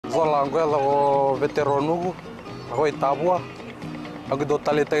Zola angwela o veteronugu, ako itabua. Ako do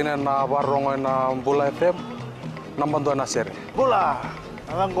talitay na barongo na Bula FM, nambando na seri. Bula,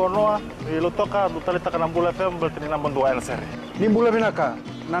 ang gono ilutoka do talita ka ng Bula FM berarti nambando na seri. Ni Bula binaka,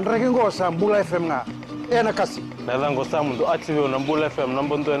 nandraking ko sa Bula FM nga. Na kasi. Nalang ko sa mundo active ng Bula FM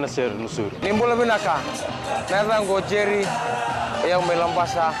nambando na seri nusuri. Ni Bula binaka, nalang ko Jerry, yang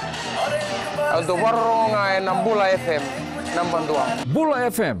melambasa. Do barongo nga ng Bula FM, nambando. Bula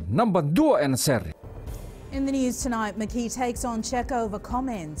FM, nambando na seri. In the news tonight, McKee takes on Cheika over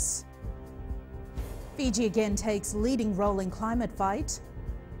comments. Fiji again takes leading role in climate fight.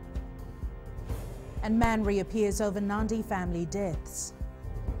 And man reappears over Nandi family deaths.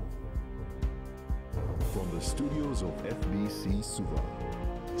 From the studios of FBC Suva,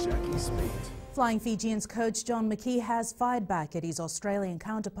 Jackie Spate. Flying Fijians coach John McKee has fired back at his Australian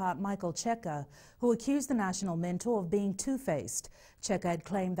counterpart Michael Cheika, who accused the national mentor of being two-faced. Cheika had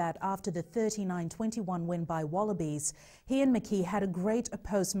claimed that after the 39-21 win by Wallabies, he and McKee had a great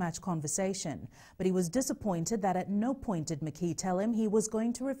post-match conversation. But he was disappointed that at no point did McKee tell him he was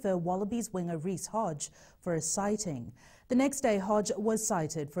going to refer Wallabies winger Reece Hodge for a sighting. The next day, Hodge was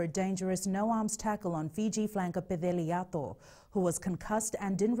cited for a dangerous no-arms tackle on Fiji flanker Pedeliato, who was concussed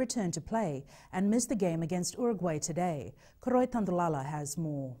and didn't return to play and missed the game against Uruguay today. Koroi Tandulala has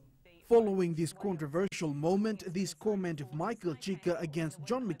more. Following this controversial moment, this comment of Michael Cheika against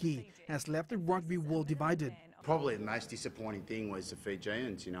John McKee has left the rugby world divided. Probably the most disappointing thing was the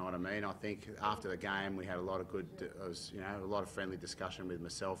Fijians, you know what I mean? I think after the game we had a lot of a lot of friendly discussion with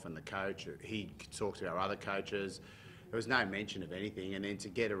myself and the coach. He talked to our other coaches. There was no mention of anything, and then to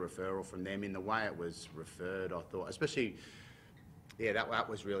get a referral from them in the way it was referred, I thought, especially, yeah, that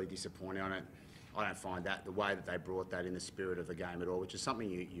was really disappointing. I don't find that the way that they brought that in the spirit of the game at all, which is something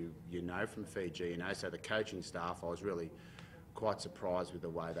you know from Fiji, you know. So the coaching staff, I was really quite surprised with the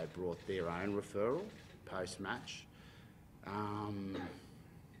way they brought their own referral post-match.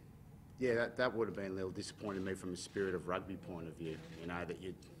 Yeah, that would have been a little disappointing to me from a spirit of rugby point of view, you know, that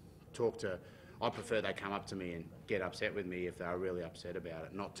you talk to. I prefer they come up to me and get upset with me if they were really upset about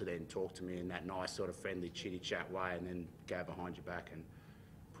it, not to then talk to me in that nice sort of friendly chitty-chat way and then go behind your back and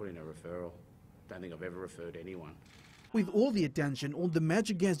put in a referral. Don't think I've ever referred anyone. With all the attention on the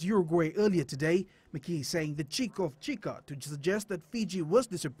match against Uruguay earlier today, McKee saying the cheek of Cheika to suggest that Fiji was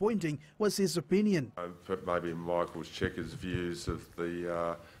disappointing was his opinion. Maybe Michael Cheika's views of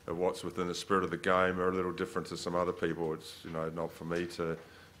of what's within the spirit of the game are a little different to some other people. It's not for me to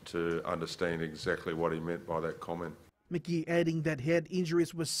understand exactly what he meant by that comment. McKee adding that head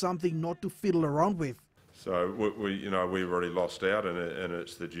injuries was something not to fiddle around with. So we've already lost out, and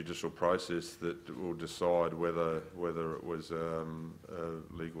it's the judicial process that will decide whether it was a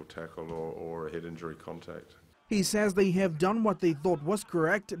legal tackle or a head injury contact. He says they have done what they thought was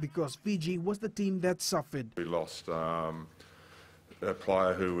correct because Fiji was the team that suffered. We lost a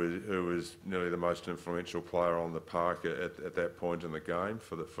player who was nearly the most influential player on the park at that point in the game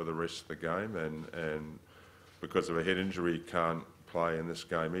for the rest of the game, and because of a head injury, he can't play in this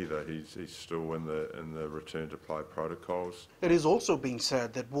game either. He's still in the return to play protocols. It is also being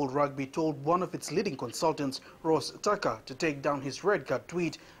said that World Rugby told one of its leading consultants, Ross Tucker, to take down his red card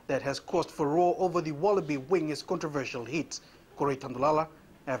tweet that has caused furore over the Wallaby winger's controversial hit. Koroi Tandulala,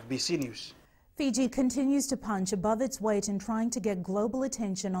 FBC News. Fiji continues to punch above its weight in trying to get global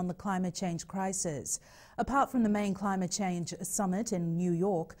attention on the climate change crisis. Apart from the main climate change summit in New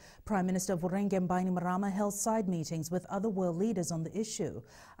York, Prime Minister Vurenge Bainimarama held side meetings with other world leaders on the issue.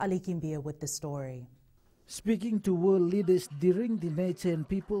 Ali Kimbia with the story. Speaking to world leaders during the Nature and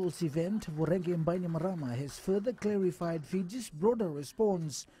Peoples event, Vurenge Bainimarama has further clarified Fiji's broader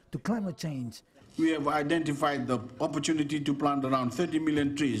response to climate change. We have identified the opportunity to plant around 30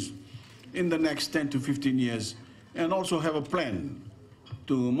 million trees in the next 10 to 15 years, and also have a plan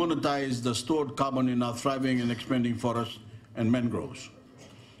to monetize the stored carbon in our thriving and expanding forests and mangroves.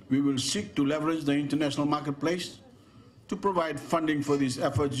 We will seek to leverage the international marketplace to provide funding for these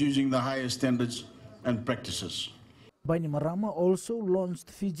efforts using the highest standards and practices. Bainimarama also launched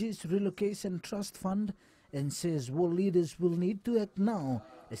Fiji's Relocation Trust Fund and says world leaders will need to act now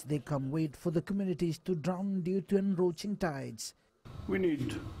as they can't wait for the communities to drown due to encroaching tides. We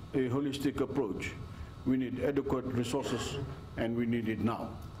need a holistic approach. We need adequate resources, and we need it now.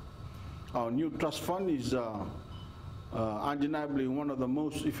 Our new trust fund is undeniably one of the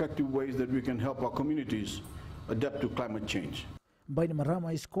most effective ways that we can help our communities adapt to climate change.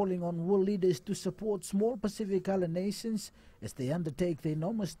 Bainimarama is calling on world leaders to support small Pacific Island nations as they undertake the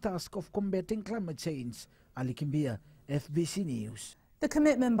enormous task of combating climate change. Ali Kimbia, FBC News. The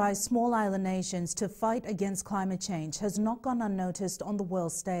commitment by small island nations to fight against climate change has not gone unnoticed on the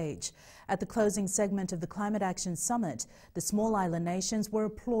world stage. At the closing segment of the Climate Action Summit, the small island nations were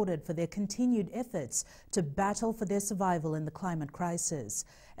applauded for their continued efforts to battle for their survival in the climate crisis.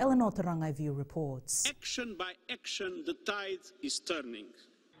 Eleanor Tarangaivu reports. Action by action, the tide is turning.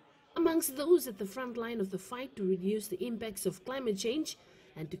 Amongst those at the front line of the fight to reduce the impacts of climate change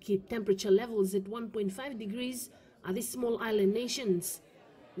and to keep temperature levels at 1.5 degrees are the small island nations.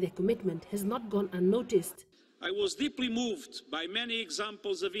 Their commitment has not gone unnoticed. I was deeply moved by many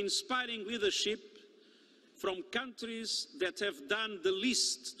examples of inspiring leadership from countries that have done the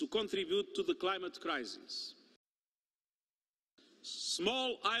least to contribute to the climate crisis.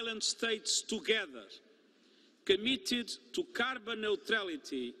 Small island states together, committed to carbon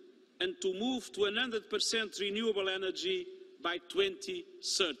neutrality and to move to 100% renewable energy by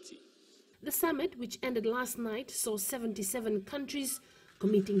 2030. The summit, which ended last night, saw 77 countries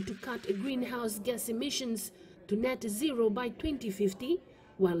committing to cut greenhouse gas emissions to net zero by 2050,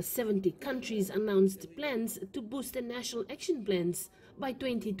 while 70 countries announced plans to boost their national action plans by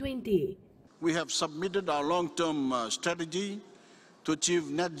 2020. We have submitted our long-term strategy to achieve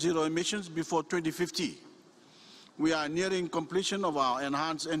net zero emissions before 2050. We are nearing completion of our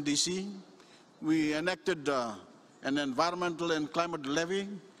enhanced NDC. We enacted an environmental and climate levy,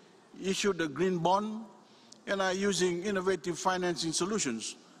 issued a green bond, and are using innovative financing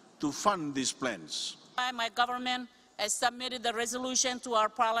solutions to fund these plans. My government has submitted a resolution to our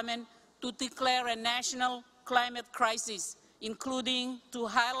parliament to declare a national climate crisis, including to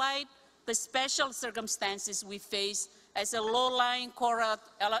highlight the special circumstances we face as a low-lying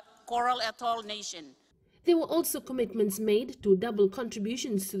coral atoll nation. There were also commitments made to double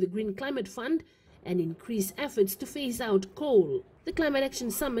contributions to the Green Climate Fund and increase efforts to phase out coal. The Climate Action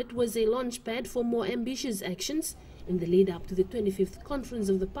Summit was a launchpad for more ambitious actions in the lead-up to the 25th Conference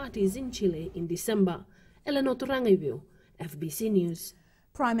of the Parties in Chile in December. Eleanor Tarangaivu, FBC News.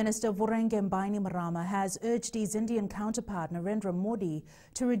 Prime Minister Voreqe Bainimarama has urged his Indian counterpart Narendra Modi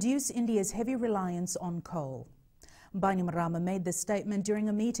to reduce India's heavy reliance on coal. Bainimarama made this statement during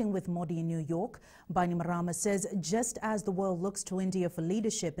a meeting with Modi in New York. Bainimarama says just as the world looks to India for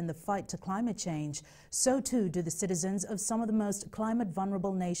leadership in the fight to climate change, so too do the citizens of some of the most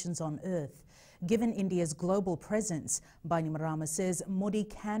climate-vulnerable nations on earth. Given India's global presence, Bainimarama says Modi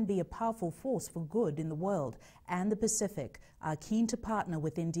can be a powerful force for good in the world, and the Pacific are keen to partner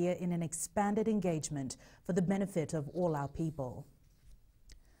with India in an expanded engagement for the benefit of all our people.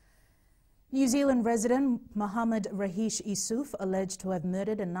 New Zealand resident Mohammed Rahish Issouf, alleged to have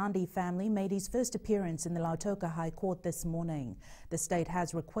murdered a Nandi family, made his first appearance in the Lautoka High Court this morning. The state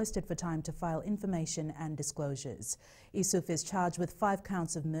has requested for time to file information and disclosures. Issouf is charged with 5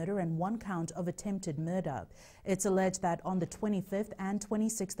 counts of murder and 1 count of attempted murder. It's alleged that on the 25th and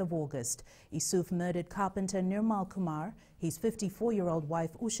 26th of August, Issouf murdered carpenter Nirmal Kumar, his 54-year-old wife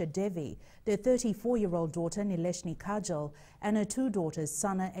Usha Devi, their 34-year-old daughter Nileshni Kajal, and her 2 daughters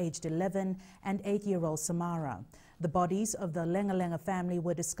Sana, aged 11, and 8-year-old Samara. The bodies of the Lenga family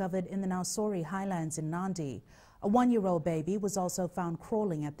were discovered in the Nausori highlands in Nandi. A 1-year-old baby was also found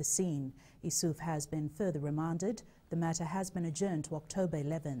crawling at the scene. Issouf has been further remanded. The matter has been adjourned to October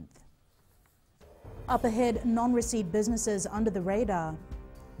 11th. Up ahead, non-receipt businesses under the radar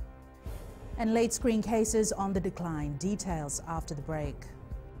and late screen cases on the decline. Details after the break.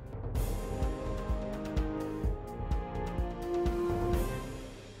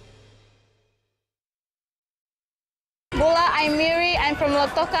 Bula, I'm Miri, I'm from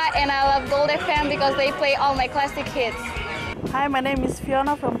Lautoka and I love Gold FM because they play all my classic hits. Hi, my name is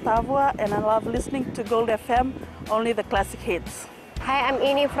Fiona from Tavua and I love listening to Gold FM, only the classic hits. Hi, I'm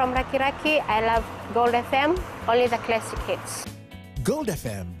Ini from Rakiraki. I love Gold FM, only the classic hits. Gold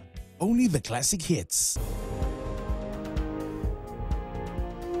FM, only the classic hits.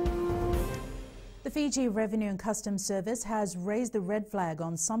 The Fiji Revenue and Customs Service has raised the red flag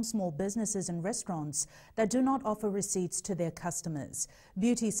on some small businesses and restaurants that do not offer receipts to their customers.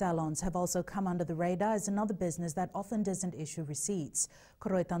 Beauty salons have also come under the radar as another business that often doesn't issue receipts.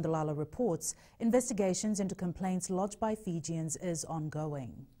 Koroi Tandalala reports investigations into complaints lodged by Fijians is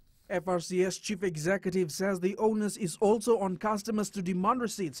ongoing. FRCS Chief Executive says the onus is also on customers to demand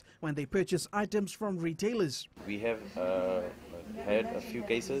receipts when they purchase items from retailers. We have had a few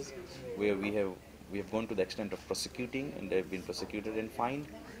cases where we have gone to the extent of prosecuting, and they've been prosecuted and fined.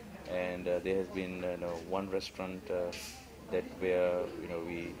 And there has been one restaurant that where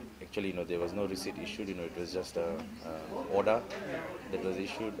we actually there was no receipt issued. It was just a order that was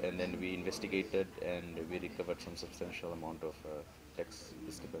issued, and then we investigated and we recovered some substantial amount of tax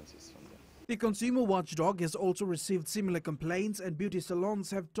discrepancies from them. The consumer watchdog has also received similar complaints, and beauty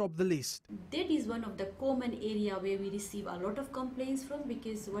salons have topped the list. That is one of the common area where we receive a lot of complaints from,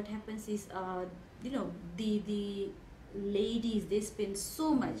 because what happens is, the ladies, they spend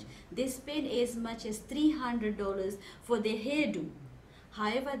so much. They spend as much as $300 for their hairdo.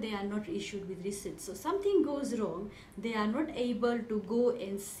 However, they are not issued with receipts. So something goes wrong. They are not able to go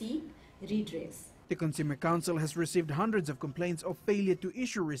and seek redress. The Consumer Council has received hundreds of complaints of failure to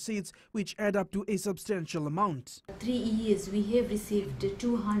issue receipts, which add up to a substantial amount. 3 years, we have received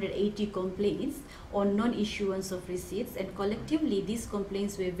 280 complaints on non-issuance of receipts, and collectively these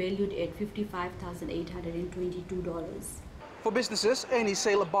complaints were valued at $55,822. For businesses, any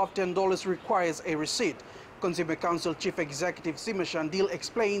sale above $10 requires a receipt. Consumer Council Chief Executive Sima Shandil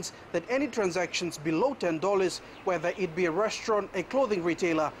explains that any transactions below $10, whether it be a restaurant, a clothing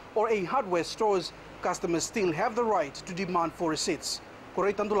retailer, or a hardware stores, customers still have the right to demand for receipts.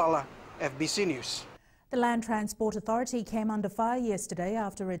 Corey Tandulala, FBC News. The Land Transport Authority came under fire yesterday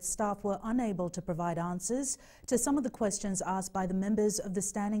after its staff were unable to provide answers to some of the questions asked by the members of the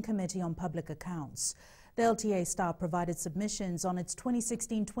Standing Committee on Public Accounts. The LTA staff provided submissions on its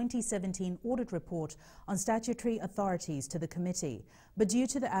 2016-2017 audit report on statutory authorities to the committee, but due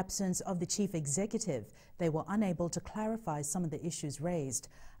to the absence of the chief executive, they were unable to clarify some of the issues raised.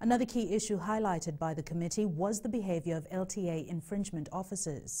 Another key issue highlighted by the committee was the behavior of LTA infringement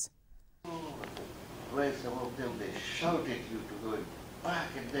officers. Where some of them, they shout at you to go back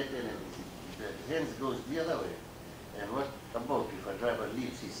at that end, and the hands goes the other way. And what about if a driver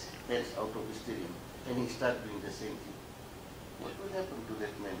leaves his hands out of the steering and he starts doing the same thing? What will happen to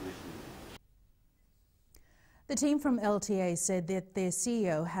that man listening? The team from LTA said that their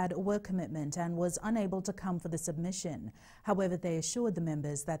CEO had a work commitment and was unable to come for the submission. However, they assured the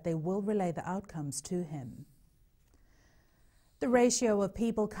members that they will relay the outcomes to him. The ratio of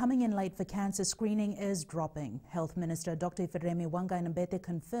people coming in late for cancer screening is dropping. Health Minister Dr. Ifiremi Wangai-Nambete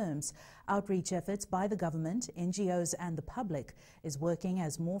confirms outreach efforts by the government, NGOs and the public is working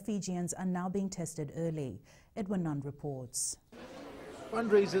as more Fijians are now being tested early. Edwin Nunn reports.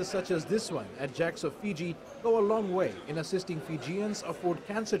 Fundraisers such as this one at JAX of Fiji go a long way in assisting Fijians afford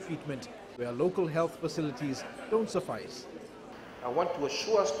cancer treatment where local health facilities don't suffice. I want to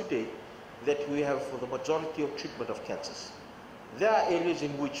assure us today that we have for the majority of treatment of cancers. There are areas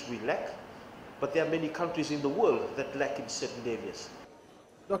in which we lack, but there are many countries in the world that lack in certain areas.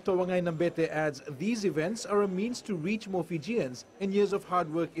 Dr. Wangai-Nambete adds these events are a means to reach more Fijians, and years of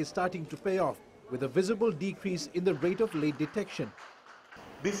hard work is starting to pay off with a visible decrease in the rate of late detection.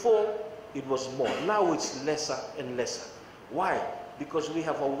 Before, it was more. Now it's lesser and lesser. Why? Because we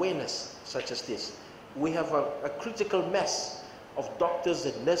have awareness such as this. We have a critical mass of doctors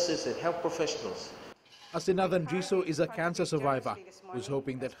and nurses and health professionals. Asinathan Driso is a cancer survivor who's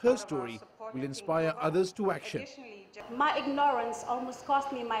hoping that her story will inspire others to action. My ignorance almost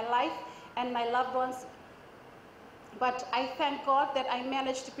cost me my life and my loved ones, but I thank God that I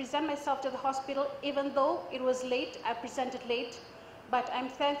managed to present myself to the hospital. Even though it was late, I presented late, but I'm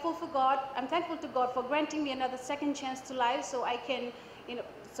thankful for God. I'm thankful to God for granting me another second chance to life, so I can,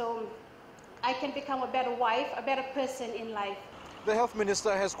 I can become a better wife, a better person in life. The Health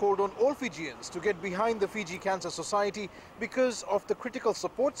Minister has called on all Fijians to get behind the Fiji Cancer Society because of the critical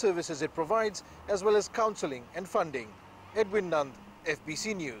support services it provides, as well as counselling and funding. Edwin Nand,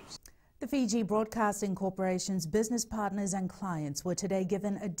 FBC News. The Fiji Broadcasting Corporation's business partners and clients were today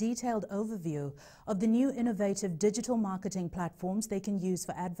given a detailed overview of the new innovative digital marketing platforms they can use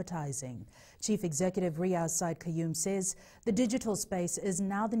for advertising. Chief Executive Riaz Said Qayyum says the digital space is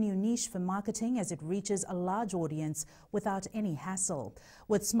now the new niche for marketing as it reaches a large audience without any hassle.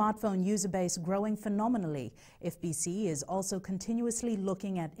 With smartphone user base growing phenomenally, FBC is also continuously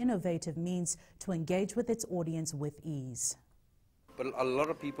looking at innovative means to engage with its audience with ease. But a lot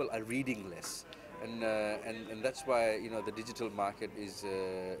of people are reading less, and that's why the digital market is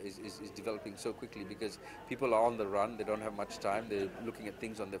developing so quickly, because people are on the run. They don't have much time. They're looking at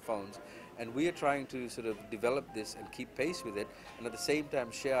things on their phones, and we are trying to sort of develop this and keep pace with it, and at the same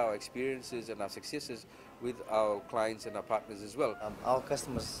time share our experiences and our successes with our clients and our partners as well. Our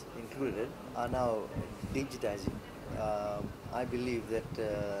customers included are now digitizing. I believe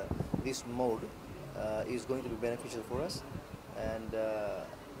that this mode is going to be beneficial for us. And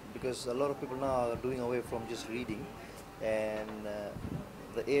because a lot of people now are doing away from just reading, and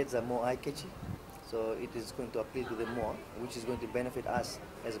the ads are more eye-catchy, so it is going to appeal to them more, which is going to benefit us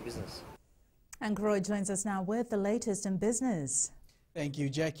as a business. And Croy joins us now with the latest in business. Thank you,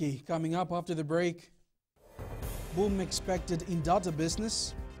 Jackie. Coming up after the break, boom expected in data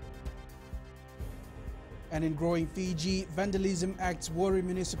business. And in growing Fiji, vandalism acts worry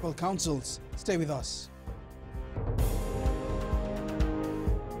municipal councils. Stay with us.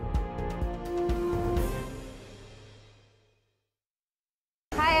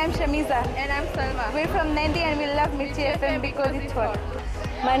 Hi, I'm Shamiza. And I'm Salma. We're from Nandi and we love Mirchi FM because it's hot.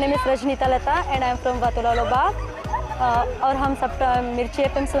 My name is Rajnita Lata and I'm from Vatulalo. और हम सब मिर्ची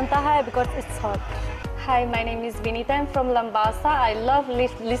FM सुनता है because it's hot. Hi, my name is Vinita. I'm from Lambasa. I love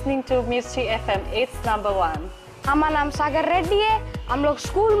listening to Mirchi FM. It's #1. हमारा नाम सागर रेड्डी है. हम लोग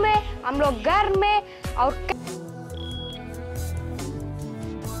स्कूल में, हम लोग घर में और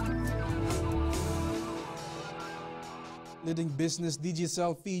Leading business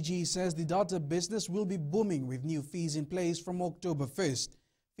Digicel Fiji says the data business will be booming with new fees in place from October 1st.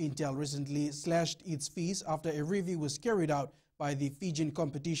 Fintel recently slashed its fees after a review was carried out by the Fijian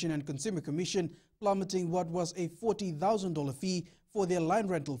Competition and Consumer Commission, plummeting what was a $40,000 fee for their line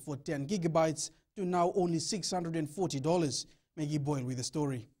rental for 10 gigabytes to now only $640. Maggie Boyle with the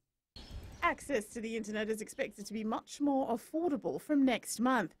story. Access to the internet is expected to be much more affordable from next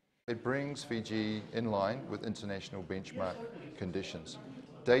month. It brings Fiji in line with international benchmark conditions.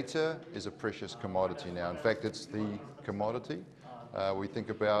 Data is a precious commodity now. In fact, it's the commodity. We think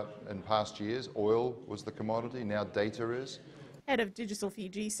about in past years, oil was the commodity, now data is. Head of Digicel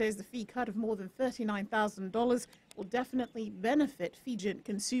Fiji says the fee cut of more than $39,000 will definitely benefit Fijian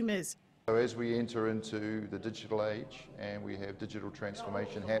consumers. So as we enter into the digital age and we have digital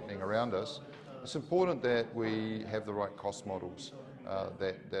transformation happening around us, it's important that we have the right cost models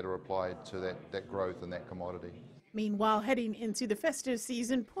that are applied to that growth and that commodity. Meanwhile, heading into the festive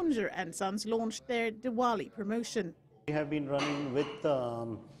season, Punjab and Sons launched their Diwali promotion. We have been running with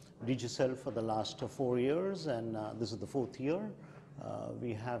Digicel for the last 4 years, and this is the 4th year.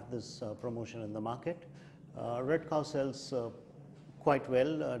 We have this promotion in the market. Red Cow sells quite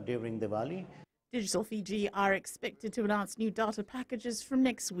well during Diwali. Digicel Fiji are expected to announce new data packages from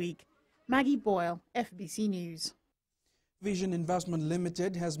next week. Maggie Boyle, FBC News. Vision Investment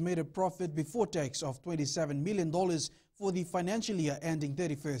Limited has made a profit before tax of $27 million for the financial year ending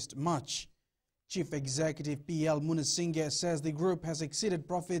 31st March. Chief Executive P.L. Munasinghe says the group has exceeded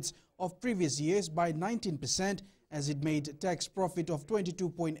profits of previous years by 19% as it made tax profit of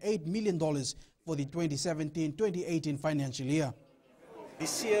 $22.8 million for the 2017-2018 financial year.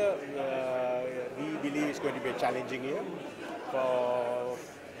 This year, we believe it's going to be a challenging year for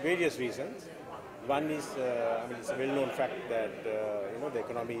various reasons. One is, it's a well-known fact that the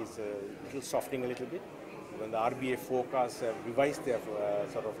economy is softening a little bit. When the RBA forecasts have revised their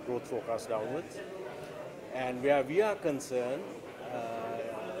sort of growth forecast downwards, and where we are concerned,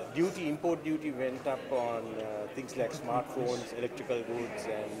 import duty went up on things like smartphones, electrical goods,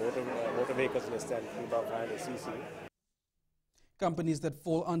 and motor vehicles less than 3,500 cc. Companies that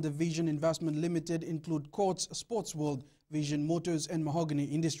fall under Vision Investment Limited include Courts, Sportsworld, Vision Motors, and Mahogany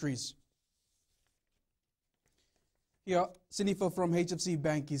Industries. Here, Sinifa from HFC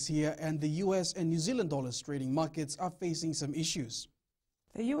Bank is here, and the US and New Zealand dollars trading markets are facing some issues.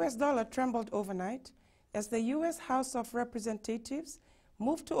 The US dollar trembled overnight as the US House of Representatives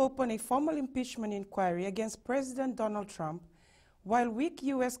moved to open a formal impeachment inquiry against President Donald Trump, while weak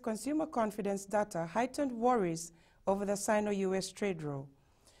US consumer confidence data heightened worries over the Sino-US trade row.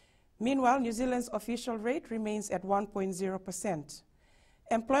 Meanwhile, New Zealand's official rate remains at 1.0%.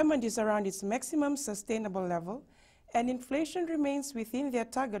 Employment is around its maximum sustainable level, and inflation remains within their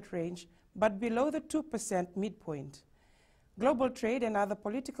target range, but below the 2% midpoint. Global trade and other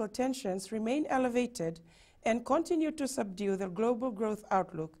political tensions remain elevated and continue to subdue the global growth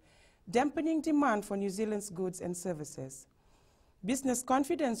outlook, dampening demand for New Zealand's goods and services. Business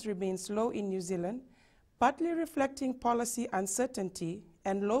confidence remains low in New Zealand, partly reflecting policy uncertainty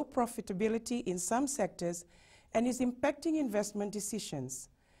and low profitability in some sectors, and is impacting investment decisions.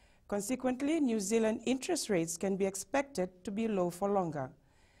 Consequently, New Zealand interest rates can be expected to be low for longer.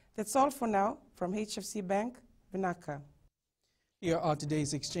 That's all for now. From HFC Bank, Vinaka. Here are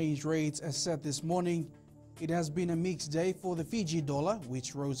today's exchange rates as set this morning. It has been a mixed day for the Fiji dollar,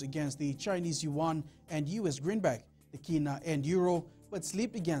 which rose against the Chinese yuan and US greenback, the kina and euro, but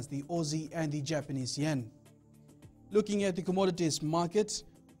slipped against the Aussie and the Japanese yen. Looking at the commodities market,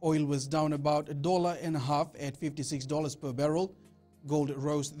 oil was down about $1.50 at $56 per barrel. Gold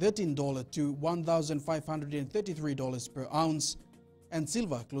rose $13 to $1,533 per ounce, and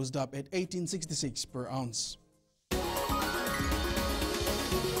silver closed up at $18.66 per ounce.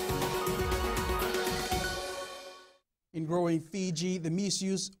 In growing Fiji, the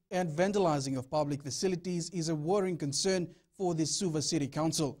misuse and vandalizing of public facilities is a worrying concern for the Suva City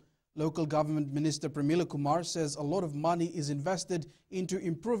Council. Local Government Minister Pramila Kumar says a lot of money is invested into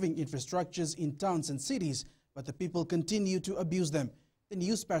improving infrastructures in towns and cities, but the people continue to abuse them. The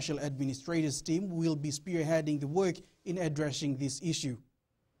new Special Administrators team will be spearheading the work in addressing this issue.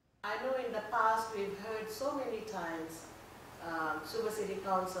 I know in the past we've heard so many times Suva City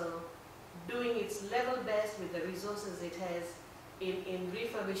Council doing its level best with the resources it has in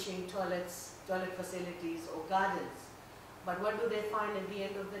refurbishing toilet facilities or gardens. But what do they find at the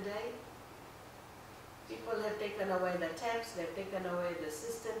end of the day? People have taken away the taps, they've taken away the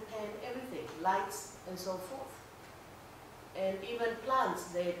system pen, everything, lights and so forth. And even plants,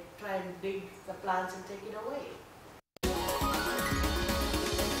 they try and dig the plants and take it away.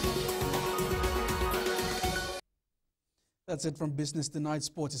 That's it from Business Tonight.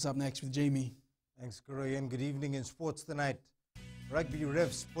 Sports is up next with Jamie. Thanks, Kuroy, and good evening in Sports Tonight. Rugby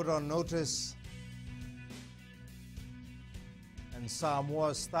refs put on notice, and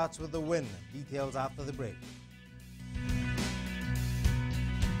Samoa starts with a win. Details after the break.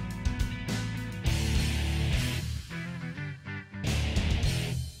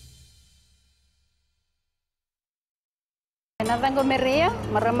 Navango merea,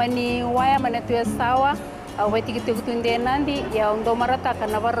 maramani waya manatuya sawa, weti kitu kutunde nandi ya undo marata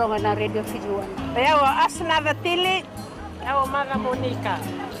kana varonga na Radio Fiji One. Yawa asna vatili, yawa maga Monica.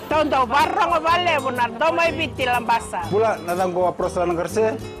 Tondo varonga vale bunar doma ibiti lambasa. Bula nadango aprosa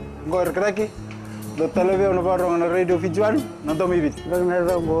ngarse, ngor kraki. Do televio na varonga na Radio Fiji One, na doma ibiti.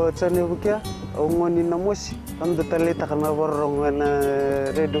 Nadango chane bukia, ngoni namosi. Ando talita kana varonga na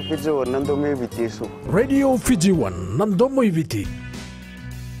Radio Fiji One, na doma ibiti so. Radio Fiji One, na doma ibiti.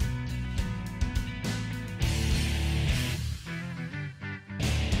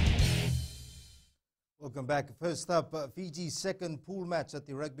 Welcome back. First up, Fiji's second pool match at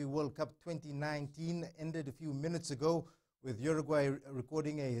the Rugby World Cup 2019 ended a few minutes ago with Uruguay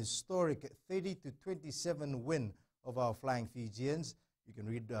recording a historic 30-27 win of our Flying Fijians. You can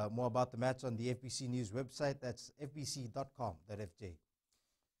read more about the match on the FBC News website. That's fbc.com.fj.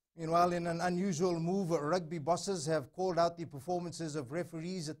 Meanwhile, in an unusual move, rugby bosses have called out the performances of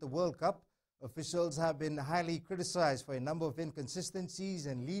referees at the World Cup. Officials have been highly criticized for a number of inconsistencies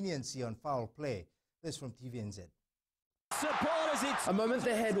and leniency on foul play. This from TVNZ. A moment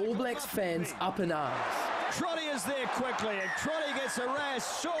that had All Blacks fans up in arms. Trotty is there quickly, and Trotty gets a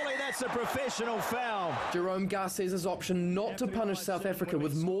rash. Surely that's a professional foul. Jerome Garcesa's option not to punish South Africa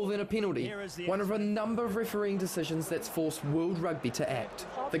with more than a penalty, one of a number of refereeing decisions that's forced World Rugby to act.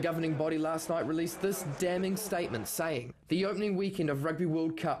 The governing body last night released this damning statement saying, the opening weekend of Rugby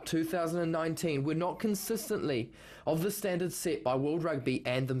World Cup 2019 were not consistently of the standards set by World Rugby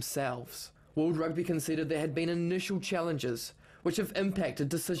and themselves. World Rugby considered there had been initial challenges which have impacted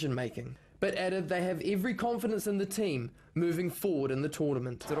decision-making, but added they have every confidence in the team moving forward in the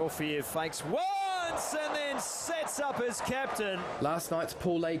tournament. Dorofiev fakes once and then sets up his captain. Last night's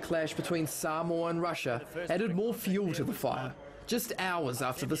Pool A clash between Samoa and Russia added more fuel to the fire, just hours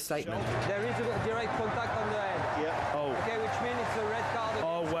after the statement. There is a direct contact on the end. Yeah. Oh. Okay, which means it's a red card.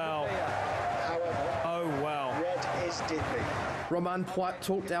 Oh, wow. However, oh, wow. red is deadly. Roman Poit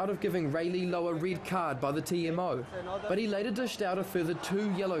talked out of giving Rayleigh Lowe a red card by the TMO, but he later dished out a further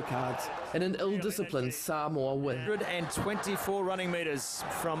 2 yellow cards in an ill-disciplined Samoa win. 124 running metres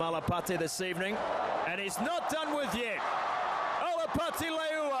from Alapate this evening, and he's not done with yet. Alapate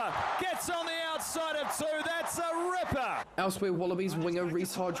Leua gets on the outside of 2, that's a ripper! Elsewhere, Wallabies winger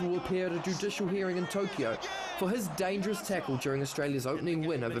Reece Hodge will appear at a judicial hearing in Tokyo for his dangerous tackle during Australia's opening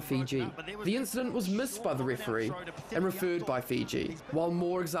win over Fiji. The incident was missed by the referee and referred by Fiji, while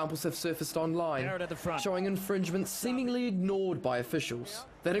more examples have surfaced online showing infringements seemingly ignored by officials.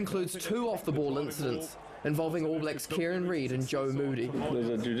 That includes 2 off-the-ball incidents involving All Blacks Kieran Reid and Joe Moody. There's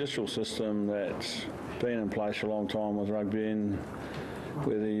a judicial system that's been in place for a long time with rugby, and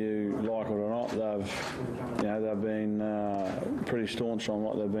whether you like it or not, they've been pretty staunch on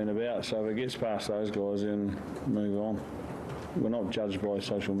what they've been about. So if it gets past those guys, then move on. We're not judged by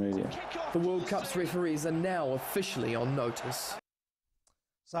social media. The World Cup's referees are now officially on notice.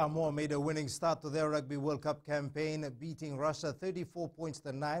 Samoa made a winning start to their Rugby World Cup campaign, beating Russia 34 points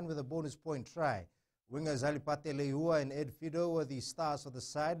to 9 with a bonus point try. Wingers Alipate Leua and Ed Fido were the stars of the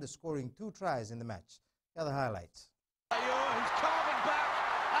side, scoring 2 tries in the match. Here are the highlights. Who's carving back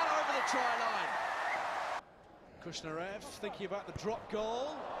and over the try line. Kushnarev thinking about the drop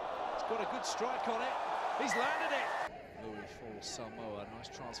goal. He's got a good strike on it. He's landed it. Louis for Samoa.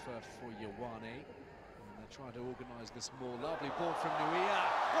 Nice transfer for Ioane. And they're trying to organise this more. Lovely ball from Nuia.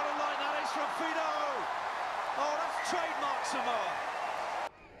 What a line that is from Fido. Oh, that's trademark Samoa.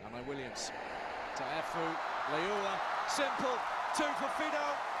 Anna Williams. Taefu. Leua. Simple. 2 for Fido.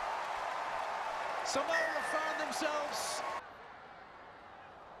 Samoa have found themselves.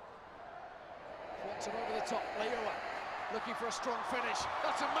 Watson over the top, Leua looking for a strong finish.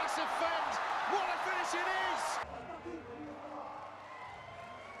 That's a massive fend. What a finish it is!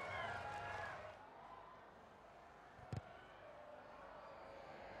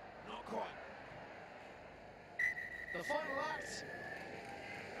 Not quite. The final act,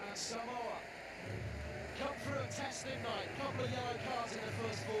 and Samoa come through a testing night. Couple of yellow cards in the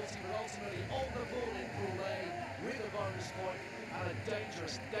first 40, but ultimately on the board in Pool A with a bonus point and a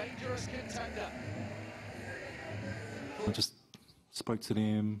dangerous, dangerous contender. I just spoke to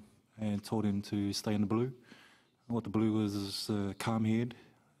them and told them to stay in the blue. What the blue was is calm head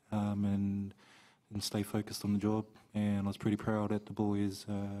and stay focused on the job. And I was pretty proud that the boys,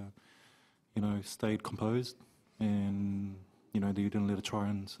 stayed composed and, they didn't let it try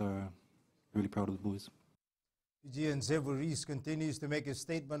in. So really proud of the boys. Fijian Sevu Reece continues to make a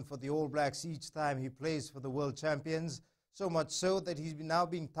statement for the All Blacks each time he plays for the world champions, so much so that he's now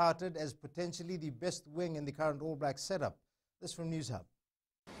being touted as potentially the best wing in the current All Blacks setup. This from News Hub.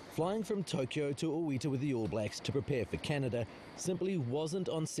 Flying from Tokyo to Owita with the All Blacks to prepare for Canada simply wasn't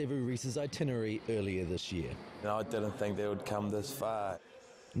on Sevu Reece's itinerary earlier this year. No, I didn't think they would come this far.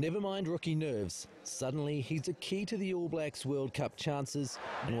 Never mind rookie nerves, suddenly he's a key to the All Blacks World Cup chances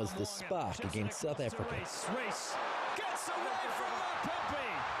and was the spark against South Africa. Reece gets away from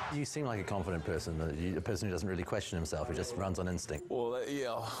Pepe. You seem like a confident person, a person who doesn't really question himself, who just runs on instinct. Well,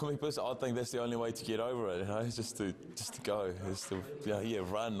 yeah, I think that's the only way to get over it, is just to go,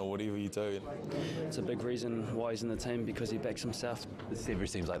 run or whatever you do. It's a big reason why he's in the team, because he backs himself. Sevu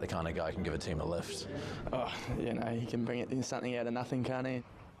seems like the kind of guy who can give a team a lift. Oh, he can bring something out of nothing, can't he?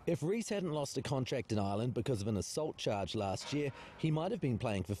 If Reece hadn't lost a contract in Ireland because of an assault charge last year, he might have been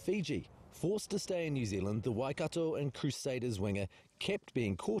playing for Fiji. Forced to stay in New Zealand, the Waikato and Crusaders winger kept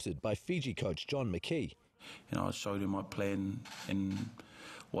being courted by Fiji coach John McKee. I showed him my plan and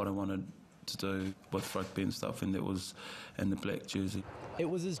what I wanted to do with rugby and stuff, and that was in the black jersey. It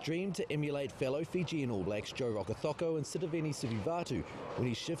was his dream to emulate fellow Fijian All Blacks Joe Rokothoko and Sitiveni Sivivatu when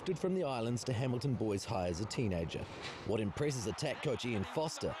he shifted from the islands to Hamilton Boys High as a teenager. What impresses attack coach Ian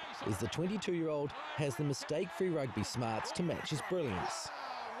Foster is the 22-year-old has the mistake-free rugby smarts to match his brilliance.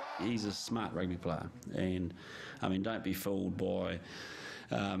 He's a smart rugby player, and don't be fooled by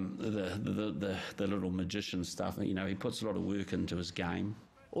the little magician stuff. He puts a lot of work into his game.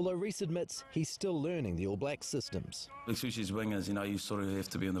 Although Reece admits he's still learning the All Blacks systems. Especially as wingers, you sort of have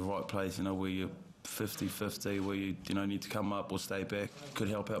to be in the right place, where you're 50-50, where you need to come up or stay back. Could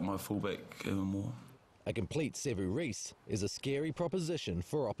help out my fullback even more. A complete Sevu Reece is a scary proposition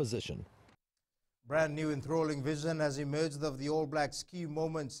for opposition. Brand new enthralling vision has emerged of the All Blacks' key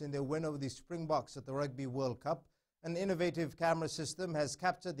moments in their win over the Springboks at the Rugby World Cup. An innovative camera system has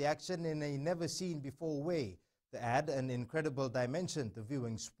captured the action in a never-seen-before way to add an incredible dimension to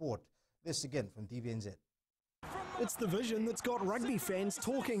viewing sport. This again from TVNZ. It's the vision that's got rugby fans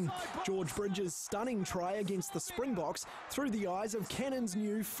talking. George Bridges' stunning try against the Springboks through the eyes of Canon's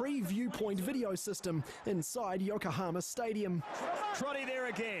new free viewpoint video system inside Yokohama Stadium. Trotty there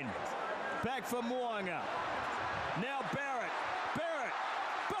again. Back for Mo'unga. Now Barrett.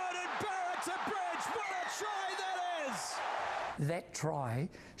 Bowden Barrett to Bridge. What a try that is! That try,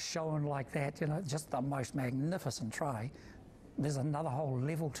 shown like that, just the most magnificent try. There's another whole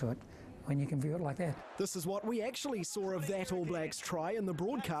level to it when you can view it like that. This is what we actually saw of that All Blacks try in the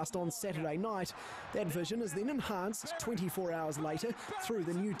broadcast on Saturday night. That vision is then enhanced 24 hours later through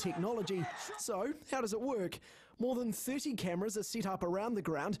the new technology. So, how does it work? More than 30 cameras are set up around the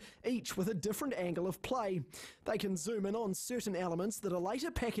ground, each with a different angle of play. They can zoom in on certain elements that are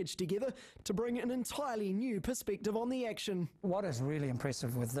later packaged together to bring an entirely new perspective on the action. What is really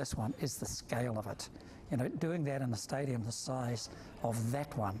impressive with this one is the scale of it. Doing that in a stadium the size of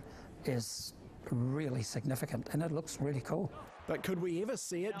that one is really significant, and it looks really cool. But could we ever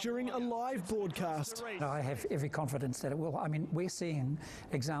see it during a live broadcast? I have every confidence that it will. We're seeing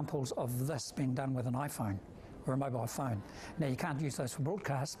examples of this being done with an iPhone or a mobile phone. Now, you can't use those for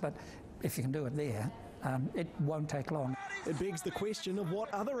broadcast, but if you can do it there, it won't take long. It begs the question of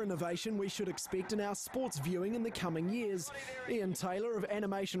what other innovation we should expect in our sports viewing in the coming years. Ian Taylor of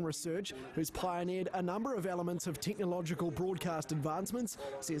Animation Research, who's pioneered a number of elements of technological broadcast advancements,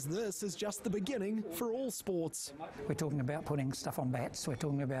 says this is just the beginning for all sports. We're talking about putting stuff on bats, we're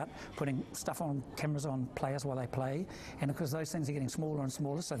talking about putting stuff on cameras on players while they play, and because those things are getting smaller and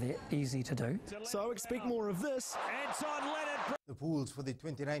smaller, so they're easy to do. So expect more of this. Anton Leonard. The pools for the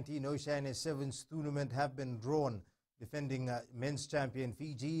 2019 Oceania Sevens tournament have been drawn. Defending men's champion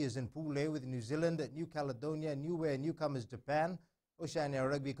Fiji is in Pool A with New Zealand, New Caledonia, Niue and newcomers Japan. Oceania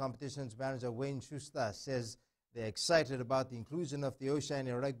Rugby Competitions manager Wayne Schuster says they're excited about the inclusion of the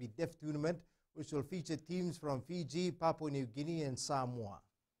Oceania Rugby Deaf Tournament, which will feature teams from Fiji, Papua New Guinea and Samoa.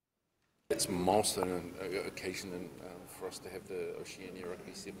 It's a milestone occasion for us to have the Oceania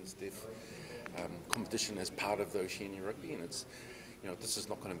Rugby Sevens Deaf competition as part of the Oceania Rugby, and it's, this is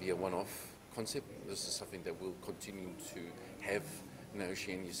not going to be a one-off concept. This is something that we'll continue to have in the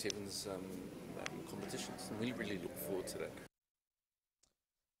Oceania Sevens competitions, and we really look forward to that.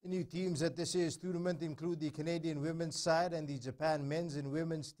 The new teams at this year's tournament include the Canadian women's side and the Japan men's and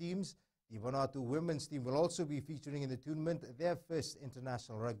women's teams. The Vanuatu women's team will also be featuring in the tournament, their first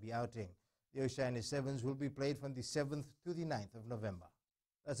international rugby outing. The Oceania Sevens will be played from the 7th to the 9th of November.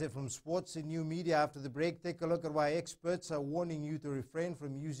 That's it from sports and new media. After the break, take a look at why experts are warning you to refrain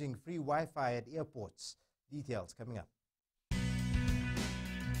from using free Wi-Fi at airports. Details coming up.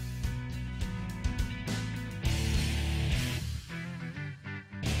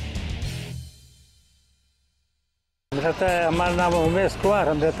 हमारा नाम उमेश कुमार,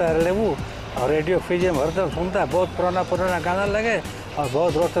 हम रहता है लेबू और radio Fiji में हरदम सुनता है, बहुत पुराना गाना लगे और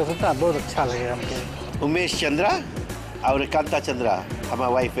बहुत रोचक सुनता है, बहुत अच्छा लगे हमको। उमेश चंद्रा और कांता चंद्रा हमारा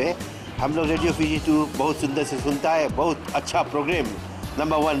वाइफ है, हम लोग रेडियो फीजी 2 बहुत सुंदर से सुनता है, बहुत अच्छा प्रोग्राम,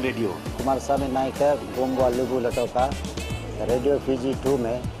 नंबर 1 रेडियो। कुमार स्वामी नायक है, गोंगवा लेबू लटोका, रेडियो फीजी 2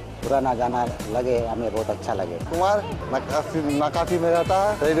 में पुराना गाना लगे, हमें बहुत अच्छा लगे। कुमार नाकाफी में रहता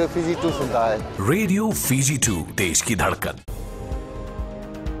है, रेडियो फीजी 2 सुनता है। रेडियो फीजी 2 देश की धड़कन।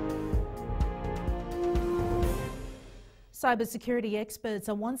 Cybersecurity experts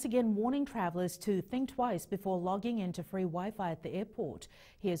are once again warning travellers to think twice before logging into free Wi-Fi at the airport.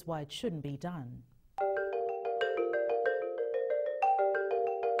 Here's why it shouldn't be done.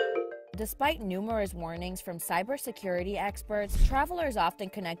 Despite numerous warnings from cybersecurity experts, travelers often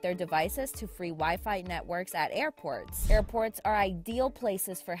connect their devices to free Wi-Fi networks at airports. Airports are ideal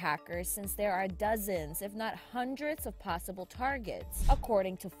places for hackers since there are dozens, if not hundreds, of possible targets.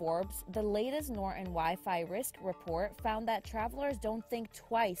 According to Forbes, the latest Norton Wi-Fi risk report found that travelers don't think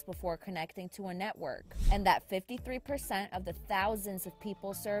twice before connecting to a network, and that 53% of the thousands of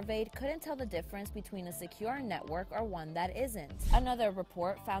people surveyed couldn't tell the difference between a secure network or one that isn't. Another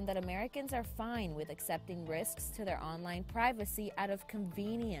report found that Americans are fine with accepting risks to their online privacy out of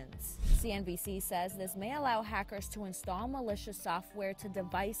convenience. CNBC says this may allow hackers to install malicious software to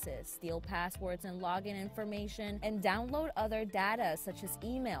devices, steal passwords and login information, and download other data such as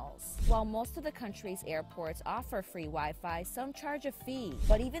emails. While most of the country's airports offer free Wi-Fi, some charge a fee,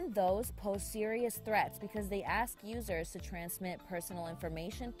 but even those pose serious threats because they ask users to transmit personal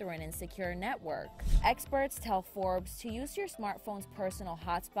information through an insecure network. Experts tell Forbes to use your smartphone's personal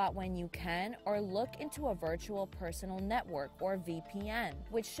hotspot when you can, or look into a virtual personal network or VPN,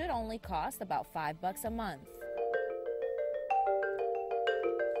 which should only cost about $5 a month.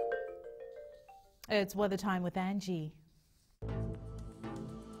 It's weather time with Angie.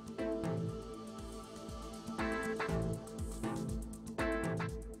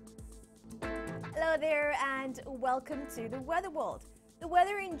 Hello there and welcome to the Weather World. The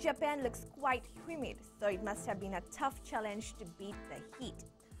weather in Japan looks quite humid, so it must have been a tough challenge to beat the heat.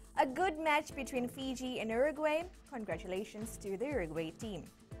 A good match between Fiji and Uruguay. Congratulations to the Uruguay team.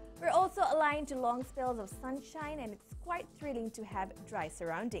 We're also aligned to long spells of sunshine, and it's quite thrilling to have dry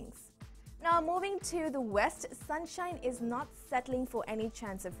surroundings. Now moving to the west, sunshine is not settling for any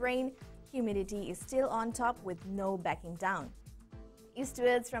chance of rain. Humidity is still on top with no backing down.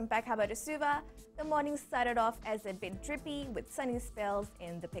 Eastwards from Pakaba to Suva, the morning started off as a bit drippy with sunny spells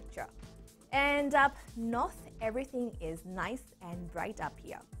in the picture. And up north, everything is nice and bright up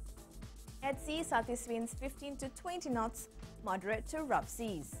here. At sea, southeast winds 15 to 20 knots, moderate to rough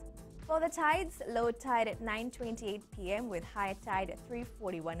seas. For the tides, low tide at 9:28 p.m. with high tide at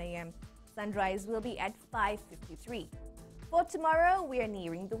 3:41 a.m. Sunrise will be at 5:53. For tomorrow, we are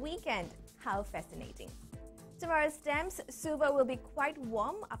nearing the weekend. How fascinating. Tomorrow's temps, Suva will be quite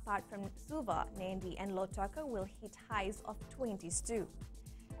warm. Apart from Suva, Nandi and Lautoka will hit highs of 20s too.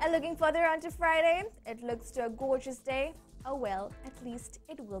 And looking further on to Friday, it looks to a gorgeous day. Oh well, at least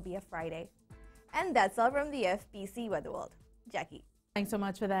it will be a Friday. And that's all from the FBC Weather World. Jackie. Thanks so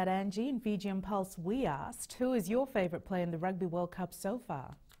much for that, Angie. In Fijian Pulse, we asked, who is your favourite player in the Rugby World Cup so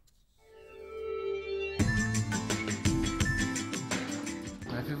far?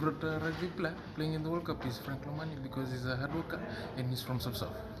 My favourite rugby player playing in the World Cup is Frank Lomani because he's a hard worker and he's from South.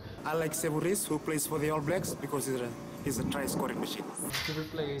 I like Sevu Reece, who plays for the All Blacks because he's a try-scoring machine. My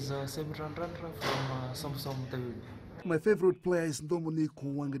favourite player is Sevu Randrandra from Som Tawi. My favourite player is Dominic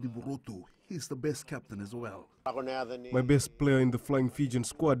Wangadi Burotu. He's the best captain as well. My best player in the Flying Fijian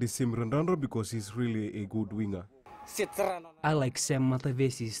squad is Sim Randrandra because he's really a good winger. I like Sam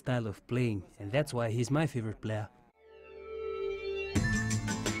Matavesi's style of playing, and that's why he's my favorite player.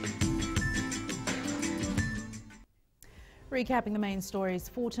 Recapping the main stories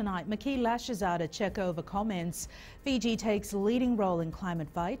for tonight, McKee lashes out at Checo over comments. Fiji takes leading role in climate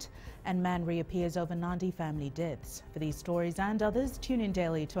fight, and man reappears over Nandi family deaths. For these stories and others, tune in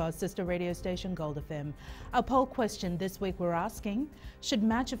daily to our sister radio station Gold FM. Our poll question this week, we're asking, should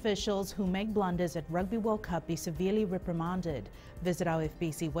match officials who make blunders at Rugby World Cup be severely reprimanded? Visit our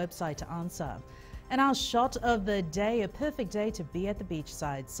FBC website to answer. And our shot of the day, a perfect day to be at the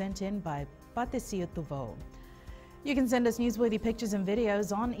beachside, sent in by Patesio Tuvo. You can send us newsworthy pictures and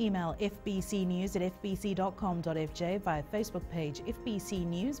videos on email fbcnews@fbc.com.fj, via Facebook page FBC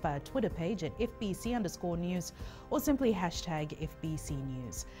News, via Twitter page at FBC_news, or simply hashtag FBC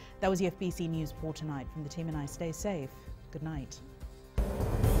News. That was your FBC News for tonight. From the team and I, stay safe. Good night.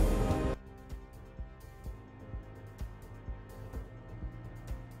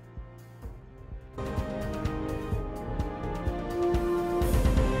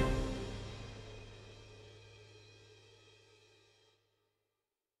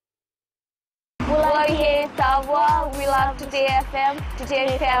 We love Today FM.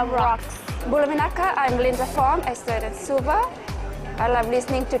 Today FM rocks. Bulaminaka, I'm Linda Form. I studied Suva. I love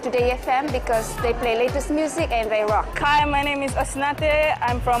listening to Today FM because they play latest music and they rock. Hi, my name is Osnate.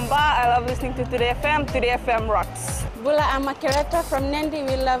 I'm from Ba. I love listening to Today FM. Today FM rocks. Bula, I'm a curator from Nandi.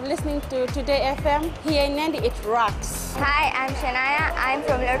 We love listening to Today FM. Here in Nandi, it rocks. Hi, I'm Shania. I'm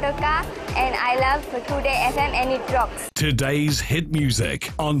from Lotoka and I love Today FM and it rocks. Today's hit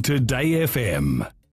music on Today FM.